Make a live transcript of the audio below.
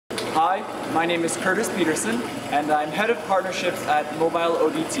Hi, my name is Peterson, and I'm Head of Partnerships at Mobile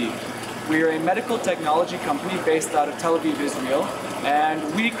ODT. We are a medical technology company based out of Tel Aviv, Israel, and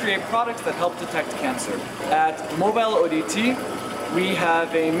we create products that help detect cancer. At Mobile ODT, we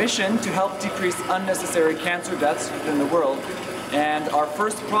have a mission to help decrease unnecessary cancer deaths within the world, and our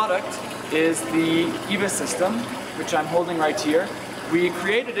first product is the EVA system, which I'm holding right here. We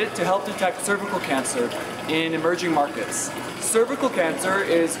created it to help detect cervical cancer in emerging markets. Cervical cancer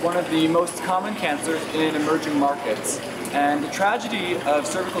is one of the most common cancers in emerging markets. And the tragedy of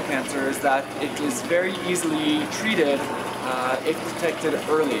cervical cancer is that it is very easily treated if detected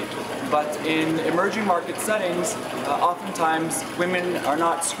early. But in emerging market settings, oftentimes women are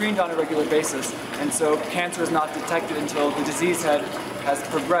not screened on a regular basis, and so cancer is not detected until the disease has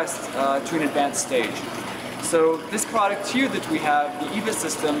progressed to an advanced stage. So this product here that we have, the EVA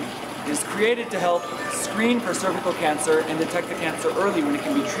system, is created to help screen for cervical cancer and detect the cancer early when it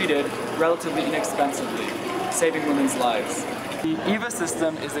can be treated relatively inexpensively, saving women's lives. The EVA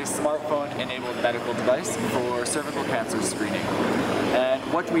system is a smartphone-enabled medical device for cervical cancer screening. And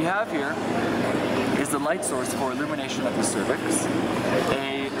what we have here is the light source for illumination of the cervix,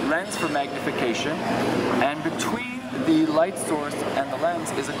 a lens for magnification, and between the light source and the lens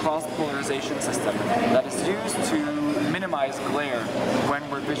is a cross-polarization system that is used to minimize glare when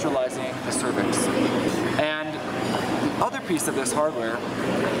we're visualizing the cervix. And the other piece of this hardware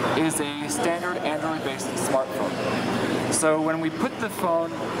is a standard Android-based smartphone. So when we put the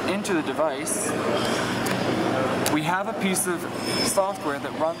phone into the device, we have a piece of software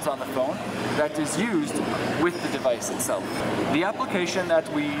that runs on the phone that is used with the device itself. The application that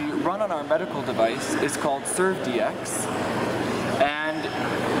we run on our medical device is called CervDX,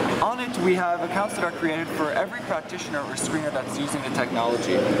 and on it we have accounts that are created for every practitioner or screener that's using the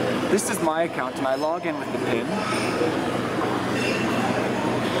technology. This is my account, and I log in with the PIN.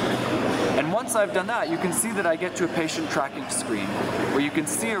 And once I've done that, you can see that I get to a patient tracking screen, where you can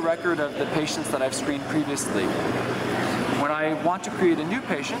see a record of the patients that I've screened previously. When I want to create a new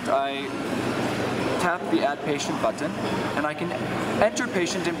patient, I tap the Add Patient button, and I can enter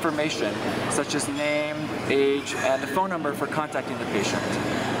patient information, such as name, age, and the phone number for contacting the patient.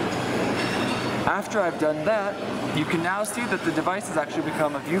 After I've done that, you can now see that the device has actually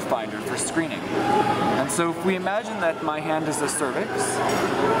become a viewfinder for screening. And so if we imagine that my hand is a cervix,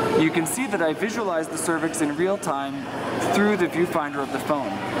 you can see that I visualize the cervix in real time through the viewfinder of the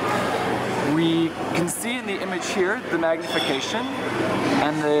phone. We can see in the image here the magnification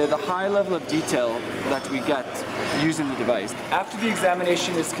and the high level of detail that we get using the device. After the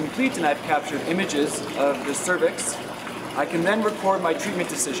examination is complete and I've captured images of the cervix, I can then record my treatment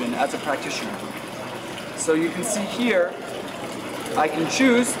decision as a practitioner. So you can see here, I can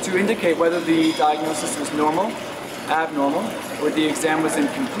choose to indicate whether the diagnosis was normal, abnormal, or the exam was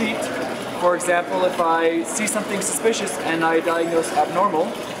incomplete. For example, if I see something suspicious and I diagnose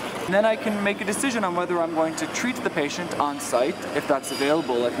abnormal, then I can make a decision on whether I'm going to treat the patient on site, if that's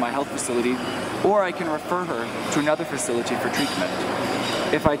available at my health facility, or I can refer her to another facility for treatment.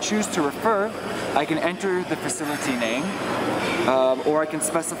 If I choose to refer, I can enter the facility name, or I can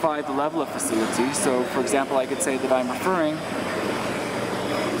specify the level of facility. So, for example, I could say that I'm referring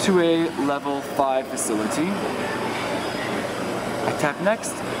to a level 5 facility. I tap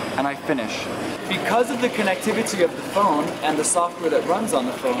next, and I finish. Because of the connectivity of the phone and the software that runs on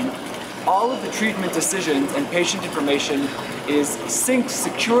the phone, all of the treatment decisions and patient information is synced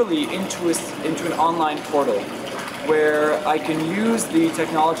securely into an online portal, where I can use the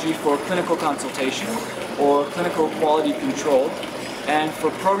technology for clinical consultation or clinical quality control, and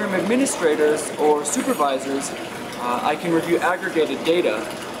for program administrators or supervisors, I can review aggregated data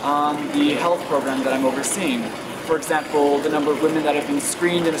on the health program that I'm overseeing. For example, the number of women that have been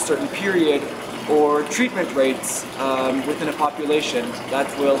screened in a certain period, or treatment rates within a population. That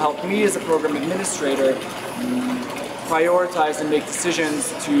will help me as a program administrator prioritize and make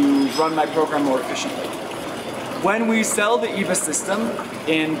decisions to run my program more efficiently. When we sell the EVA system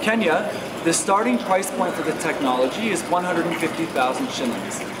in Kenya, the starting price point for the technology is 150,000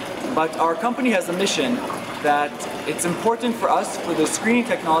 shillings. But our company has a mission that it's important for us for the screening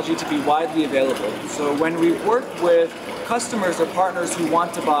technology to be widely available. So when we work with customers or partners who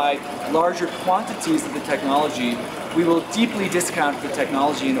want to buy larger quantities of the technology, we will deeply discount the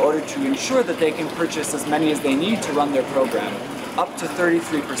technology in order to ensure that they can purchase as many as they need to run their program, up to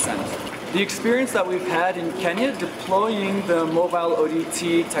 33%. The experience that we've had in Kenya deploying the Mobile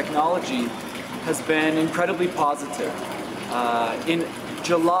ODT technology has been incredibly positive. In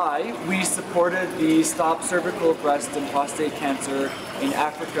July, we supported the Stop Cervical, Breast and Prostate Cancer in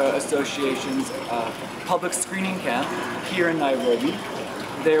Africa Association's public screening camp here in Nairobi.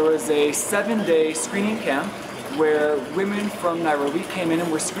 there was a 7-day screening camp where women from Nairobi came in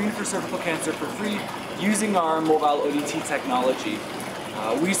and were screened for cervical cancer for free using our mobile ODT technology.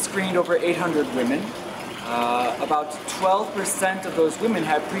 We screened over 800 women. About 12% of those women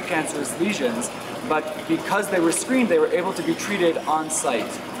had precancerous lesions, but because they were screened, they were able to be treated on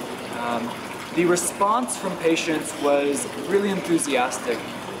site. The response from patients was really enthusiastic,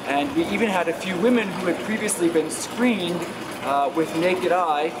 and we even had a few women who had previously been screened with naked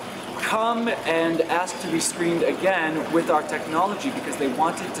eye come and ask to be screened again with our technology because they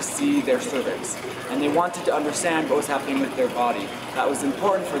wanted to see their cervix and they wanted to understand what was happening with their body. That was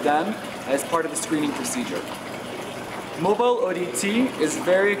important for them as part of the screening procedure. Mobile ODT is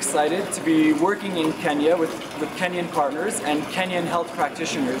very excited to be working in Kenya with Kenyan partners and Kenyan health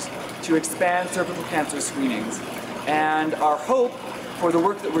practitioners to expand cervical cancer screenings. And our hope for the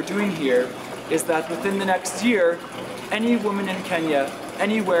work that we're doing here is that within the next year, any woman in Kenya,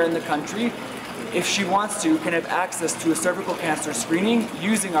 anywhere in the country, if she wants to, can have access to a cervical cancer screening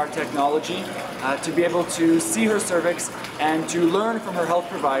using our technology to be able to see her cervix and to learn from her health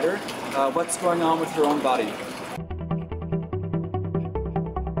provider what's going on with her own body.